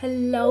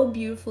Hello,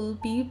 beautiful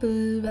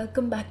people.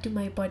 Welcome back to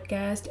my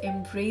podcast,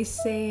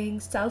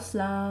 Embracing Self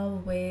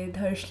Love with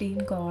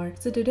Harshleen Kaur.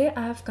 So, today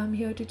I have come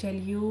here to tell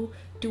you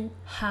to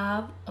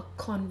have a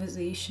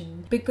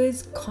conversation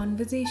because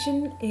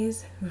conversation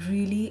is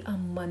really a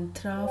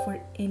mantra for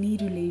any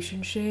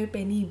relationship,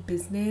 any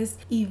business,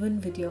 even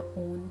with your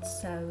own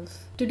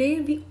self. Today,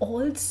 we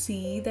all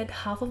see that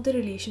half of the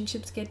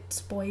relationships get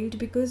spoiled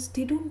because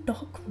they don't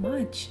talk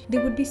much. They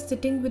would be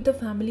sitting with the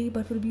family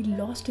but will be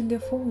lost in their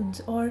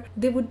phones, or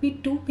they would be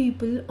two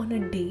people on a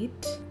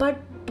date but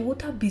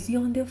both are busy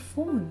on their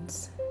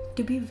phones.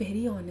 To be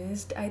very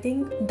honest, I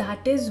think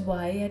that is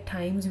why at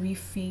times we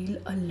feel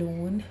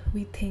alone.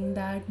 We think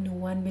that no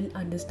one will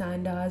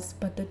understand us,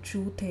 but the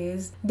truth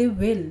is, they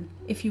will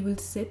if you will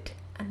sit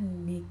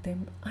and make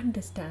them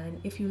understand.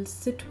 If you'll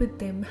sit with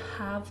them,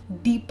 have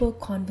deeper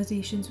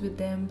conversations with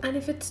them, and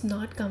if it's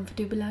not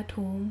comfortable at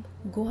home,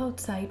 go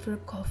outside for a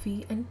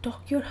coffee and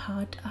talk your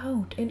heart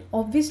out. And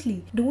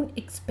obviously, don't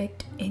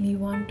expect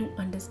anyone to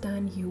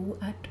understand you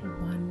at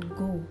one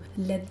go.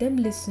 Let them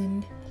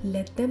listen,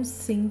 let them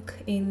sink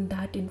in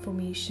that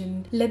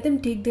information, let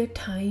them take their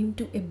time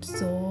to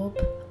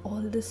absorb all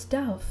the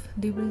stuff.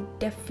 They will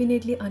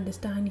definitely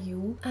understand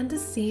you. And the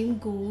same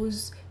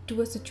goes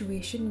to a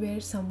situation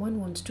where someone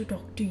wants to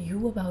talk to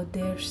you about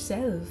their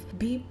self.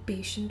 Be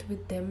patient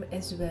with them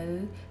as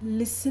well.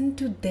 Listen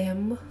to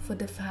them for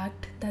the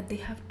fact that they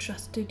have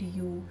trusted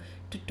you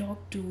to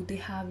talk to, they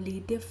have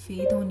laid their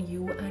faith on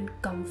you and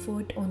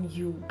comfort on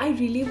you. I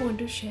really want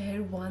to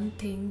share one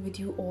thing with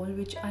you all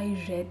which I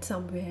read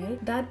somewhere,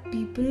 that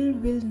people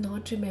will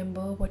not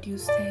remember what you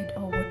said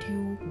or what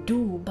you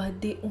do, but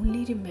they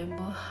only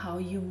remember how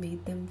you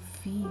made them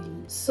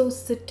feel. So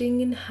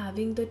sitting and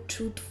having the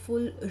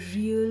truthful,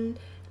 real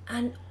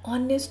and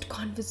honest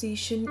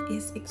conversation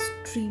is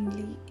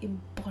extremely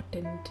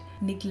important.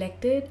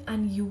 Neglected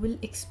and you will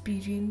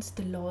experience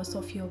the loss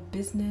of your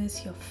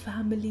business, your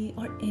family,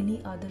 or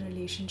any other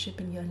relationship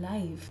in your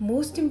life.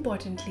 Most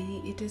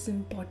importantly, it is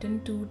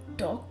important to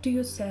talk to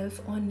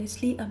yourself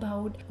honestly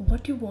about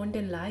what you want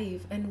in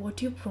life and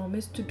what you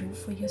promise to do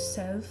for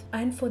yourself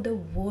and for the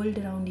world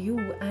around you.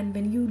 And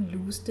when you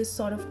lose this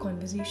sort of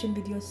conversation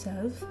with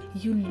yourself,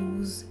 you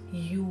lose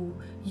you.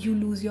 You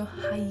lose your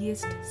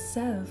highest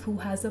self who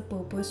has a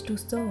purpose to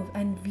serve,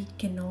 and we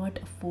cannot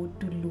afford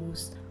to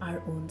lose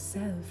our own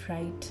self,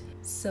 right?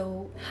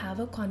 So have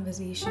a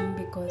conversation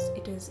because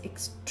it is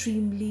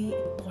extremely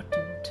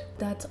important.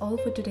 That's all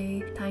for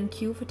today.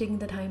 Thank you for taking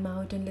the time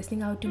out and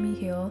listening out to me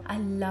here. I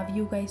love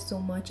you guys so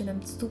much and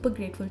I'm super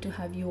grateful to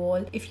have you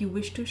all. If you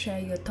wish to share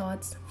your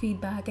thoughts,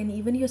 feedback, and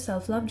even your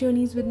self-love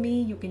journeys with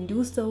me, you can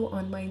do so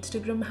on my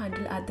Instagram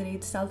handle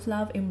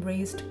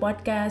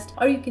 @selfloveembracedpodcast,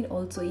 or you can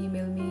also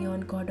email me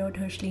on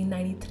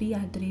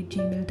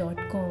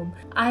god.hershleen93@gmail.com.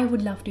 I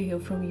would love to hear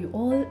from you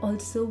all.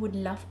 Also would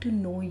love to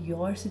know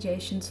your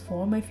suggestions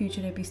for my future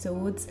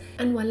episodes.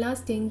 And one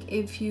last thing,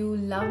 if you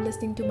love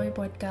listening to my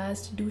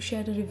podcast, do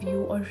share a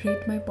review or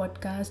rate my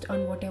podcast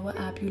on whatever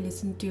app you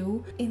listen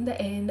to. In the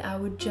end, I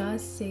would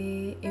just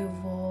say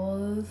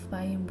evolve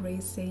by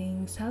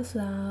embracing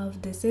self-love.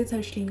 This is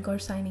Harshleen Kaur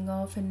signing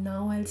off, and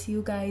now I'll see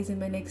you guys in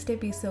my next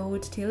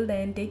episode. Till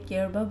then, take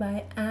care, bye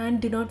bye, and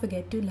do not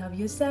forget to love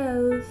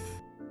yourself.